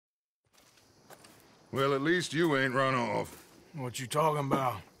Well, at least you ain't run off. What you talking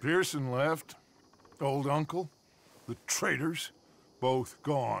about? Pearson left. Old uncle. The traitors. Both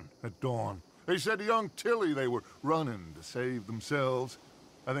gone at dawn. They said to young Tilly they were running to save themselves.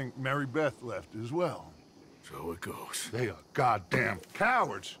 I think Mary Beth left as well. So it goes. They are goddamn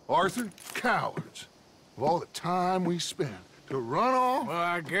cowards, Arthur. Cowards. Of all the time we spent to run off. Well,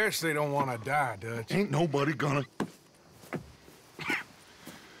 I guess they don't want to die, Dutch. Ain't nobody gonna...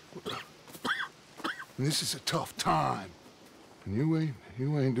 This is a tough time. And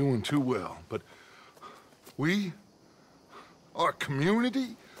you ain't doing too well. But we, our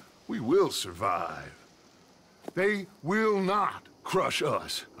community, we will survive. They will not crush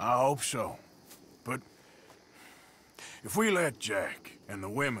us. I hope so. But if we let Jack and the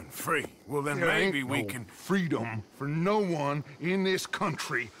women free, well then There maybe ain't we no can... freedom for no one in this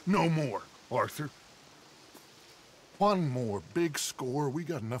country no more, Arthur. One more big score, we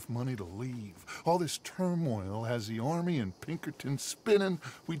got enough money to leave. All this turmoil has the army and Pinkerton spinning.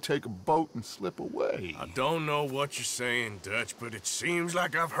 We take a boat and slip away. I don't know what you're saying, Dutch, but it seems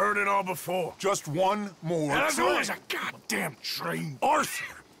like I've heard it all before. Just one more And as train. always, a goddamn train.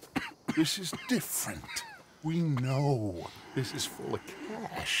 Arthur! This is different. We know this is full of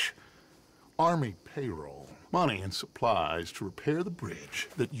cash. Army payroll, money and supplies to repair the bridge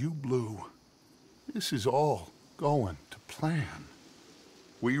that you blew. This is all going to plan.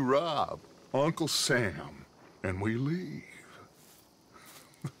 We rob Uncle Sam and we leave.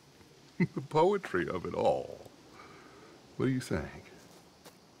 The poetry of it all. What do you think?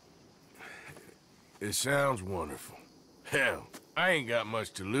 It sounds wonderful. Hell, I ain't got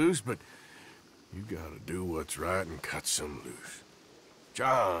much to lose, but you gotta do what's right and cut some loose.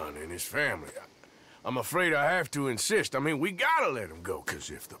 John and his family, I'm afraid I have to insist. I mean, we gotta let him go,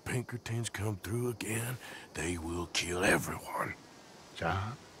 because if the Pinkertons come through again, they will kill everyone.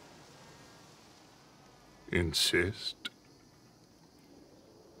 John? Insist?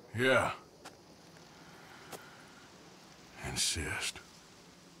 Yeah. Insist.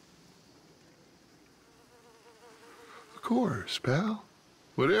 Of course, pal.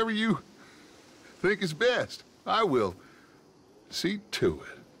 Whatever you think is best, I will see to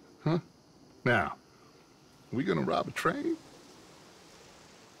it. Huh? Now, we gonna rob a train?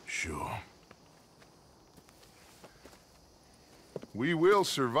 Sure. We will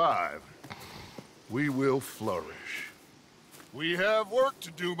survive. We will flourish. We have work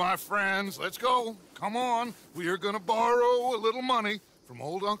to do, my friends. Let's go. Come on. We are gonna borrow a little money from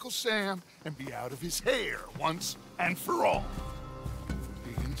old Uncle Sam and be out of his hair once and for all.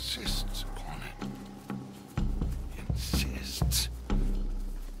 He insists upon it. Insists.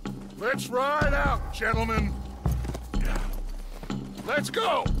 Let's ride out, gentlemen. Yeah. Let's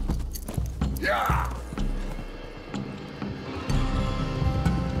go. Yeah.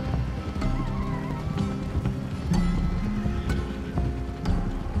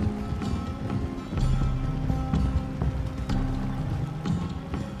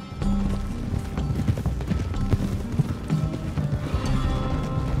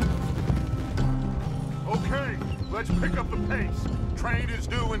 Let's pick up the pace. Train is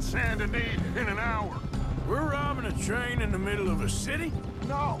due in Saint Denis in an hour. We're robbing a train in the middle of a city?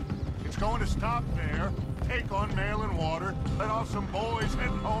 No. It's going to stop there, take on mail and water, let off some boys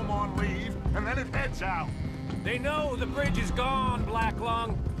heading home on leave, and then it heads out. They know the bridge is gone, Black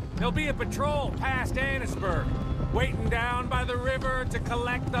Lung. There'll be a patrol past Annisburg, waiting down by the river to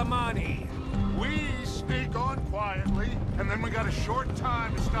collect the money. We sneak on quietly, and then we got a short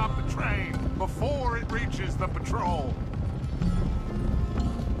time to stop the train before it reaches the patrol.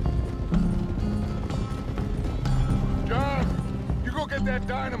 John, you go get that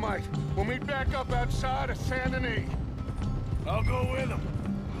dynamite. We'll meet back up outside of Saint Denis. I'll go with them.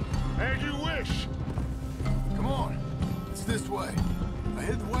 As you wish. Come on, it's this way. I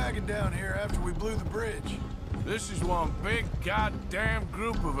hid the wagon down here after we blew the bridge. This is one big goddamn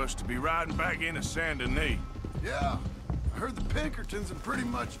group of us to be riding back into Saint Denis. Yeah, I heard the Pinkertons have pretty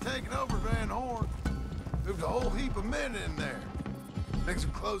much taken over Van Horn. Moved a whole heap of men in there. Things are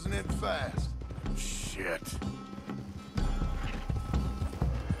closing in fast. Shit.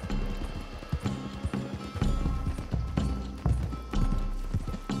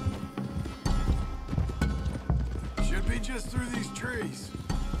 Should be just through these trees.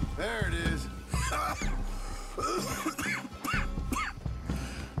 There it is.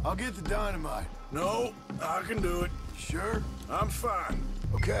 I'll get the dynamite. No, I can do it. Sure? I'm fine.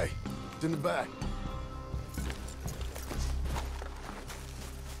 Okay, it's in the back.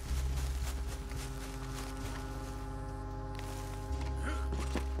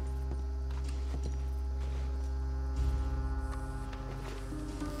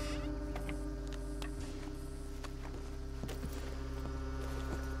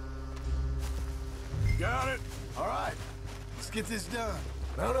 get this done.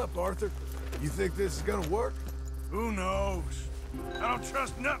 Mount up, Arthur. You think this is gonna work? Who knows? I don't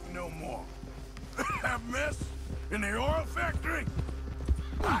trust nothing no more. That mess in the oil factory?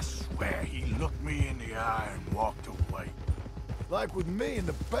 I swear he looked me in the eye and walked away. Like with me in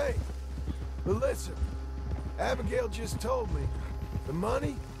the bank. But listen, Abigail just told me the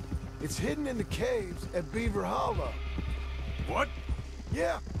money, it's hidden in the caves at Beaver Hollow. What?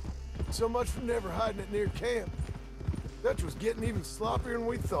 Yeah, so much for never hiding it near camp. Dutch was getting even sloppier than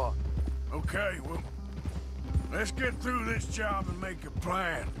we thought. Okay, well, let's get through this job and make a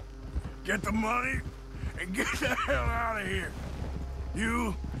plan. Get the money and get the hell out of here.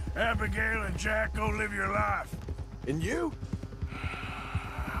 You, Abigail, and Jack go live your life. And you?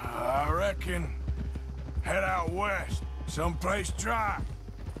 I reckon head out west, someplace dry.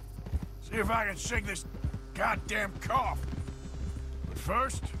 See if I can shake this goddamn cough. But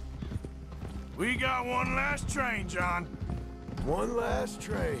first, we got one last train, John. One last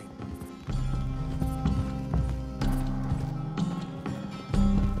train.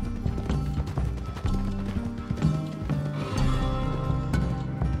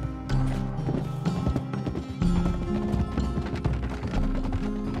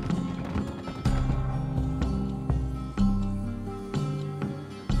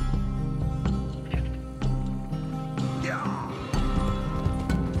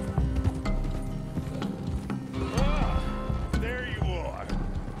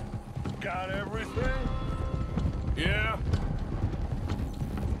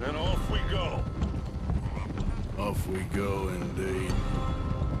 Off we go, indeed.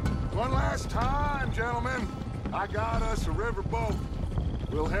 One last time, gentlemen. I got us a river boat.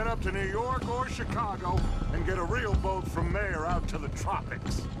 We'll head up to New York or Chicago and get a real boat from there out to the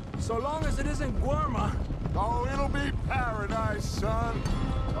tropics. So long as it isn't Guarma. Oh, it'll be paradise, son.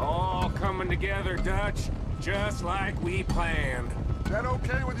 All coming together, Dutch. Just like we planned. Is that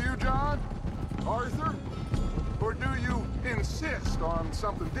okay with you, John? Arthur? Or do you insist on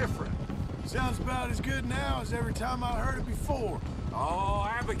something different? Sounds about as good now as every time I heard it before. Oh,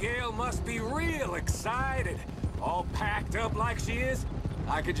 Abigail must be real excited. All packed up like she is.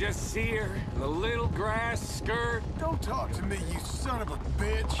 I could just see her in the little grass skirt. Don't talk to me, you son of a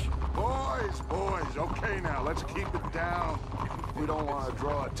bitch. Boys, okay now, let's keep it down. We don't want to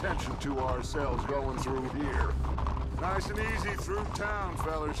draw attention to ourselves going through here. Nice and easy through town,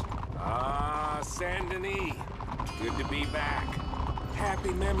 fellas. Ah, Saint Denis. Good to be back.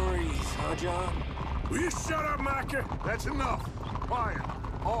 Happy memories, huh, John? Will you shut up, Micah? That's enough. Quiet,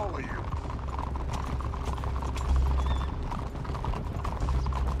 all of you.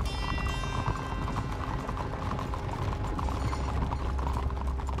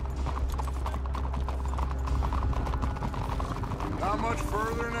 Not much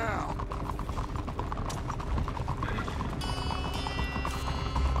further now.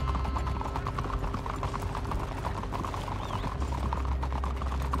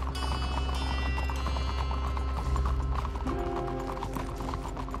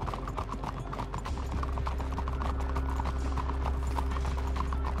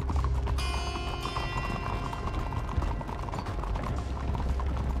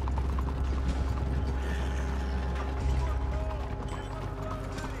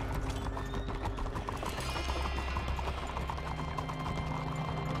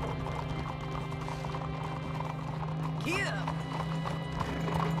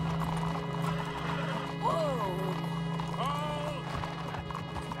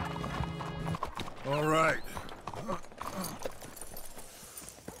 All right.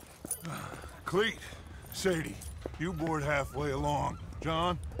 Cleet, Sadie, you board halfway along.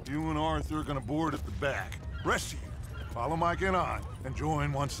 John, you and Arthur are gonna board at the back. Rest of you, follow Mike and I, and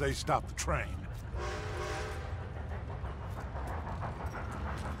join once they stop the train.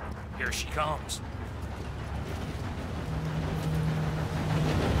 Here she comes.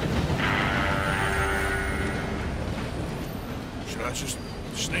 Should I just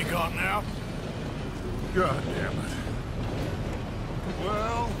sneak on now? God damn it.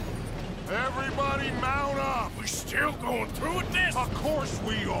 Well, everybody mount up. We still going through with this? Of course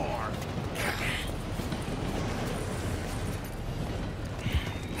we are.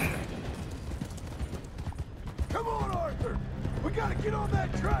 Come on, Arthur! We gotta get on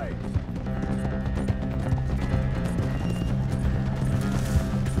that train!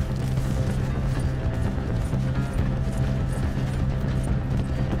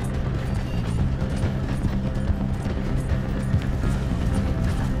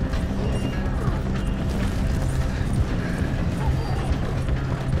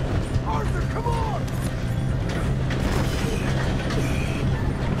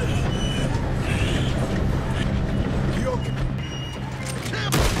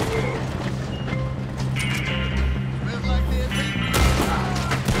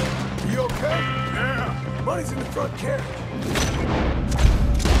 money's in the front carriage.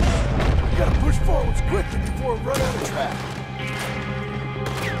 You gotta push forwards quickly before we run out of track.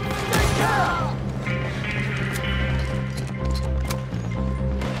 Stay down!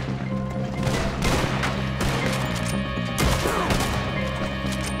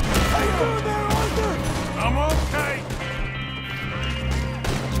 How you doing there, Arthur? I'm okay.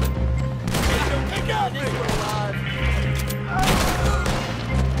 You got me!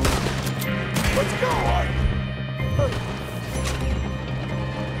 Let's go, Arthur!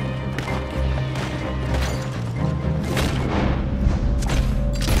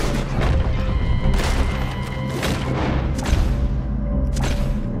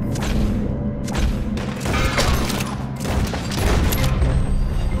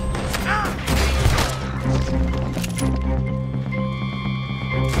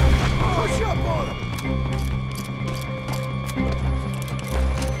 Push up on him!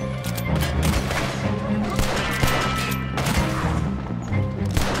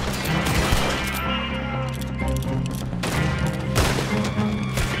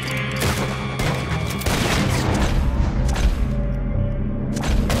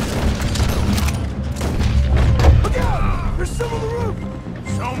 Look out! There's some on the roof!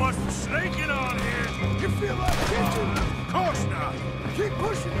 So much for snaking on here. You feel like kitchen? Of course not. Keep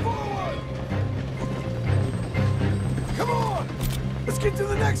pushing forward! Come on! Let's get to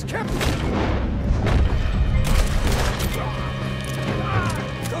the next camp!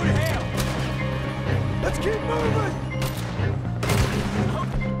 Go to hell! Let's keep moving!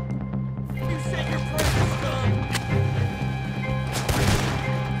 You say your prayers, son!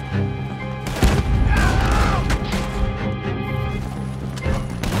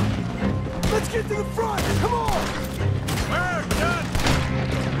 Let's get to the front! Come on! We're done.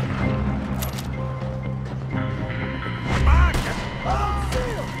 My God. I don't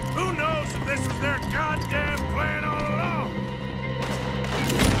see 'em! Who knows if this was their goddamn plan all along?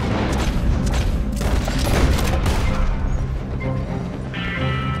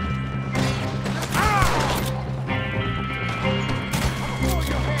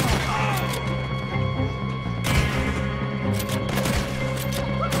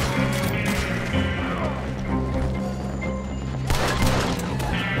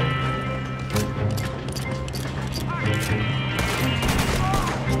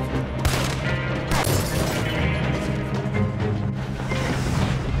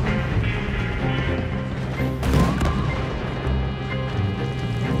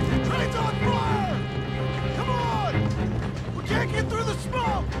 Train's on fire! Come on! We can't get through the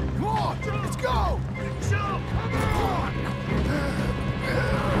smoke! Come on, let's go! Jump! Come on!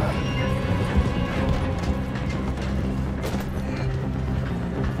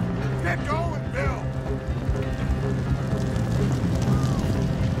 Get going, Bill.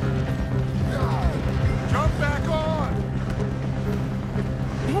 Jump back on!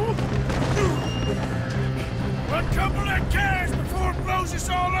 Uncouple that cash before it blows us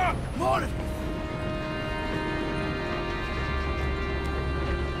all up. Morning!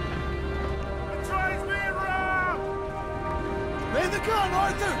 The train's being robbed. Lay the gun,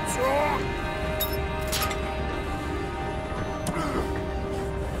 Arthur! Sure.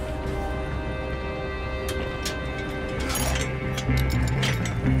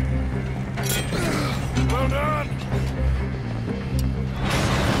 Well done.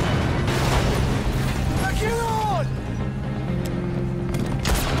 Back it on!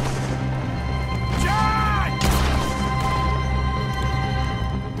 John!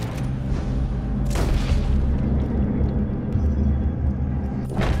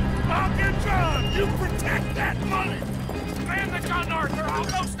 Uncle John, you protect that money! Man the gun, Arthur! I'll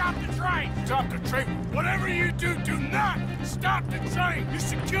go stop the train! Stop the train? Whatever you do, do not stop the train! You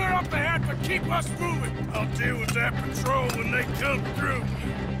secure up ahead, but keep us moving! I'll deal with that patrol when they come through.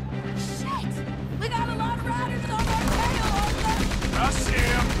 Shit! We got a lot of riders on our tail, Arthur! I see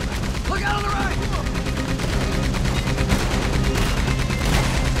him! Look out on the right!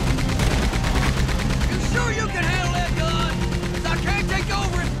 You sure you can handle that gun? 'Cause I can't take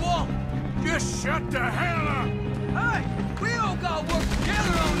over its wall. Just shut the hell up! Hey, we all gotta work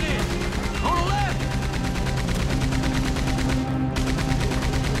together on this. On the left.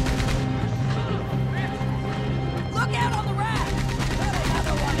 Look out on the right! Put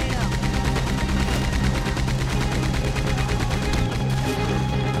another one in!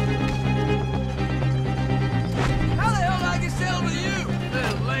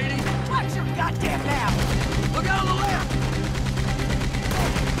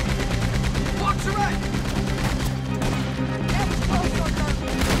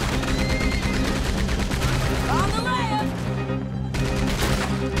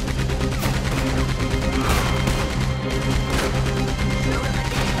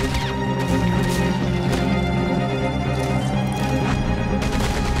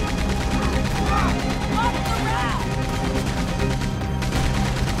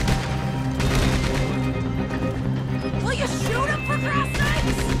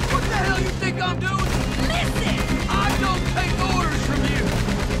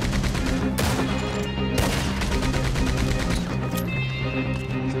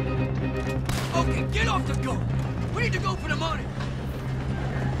 Okay, get off the gun! We need to go for the money!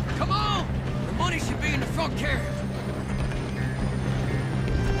 Come on! The money should be in the front carriage.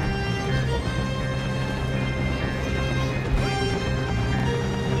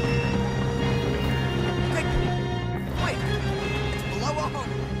 Wait! It's below our home.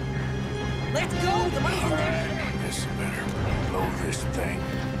 Let's go! The money's in there! I guess I better blow this thing.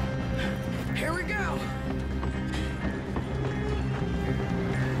 Here we go!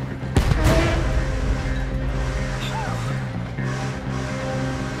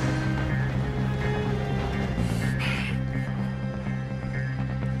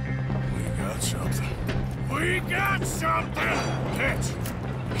 We got something! Catch!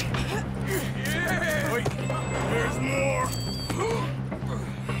 Yeah! Wait, there's more!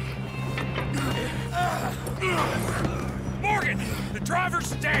 Morgan! The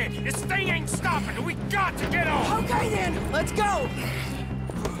driver's dead! This thing ain't stopping! We got to get on! Okay then, let's go!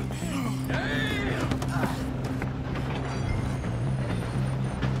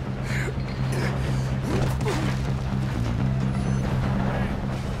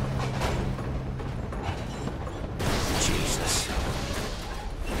 Jesus.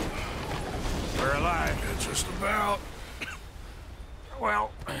 We're alive. Yeah, just about.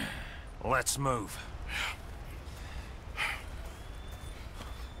 Well, let's move.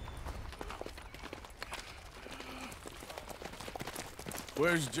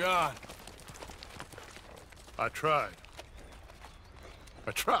 Where's John? I tried.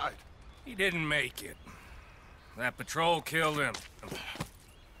 He didn't make it. That patrol killed him.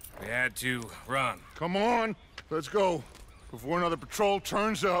 We had to run. Come on, let's go. Before another patrol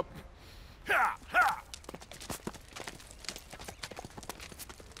turns up. Ha! Ha!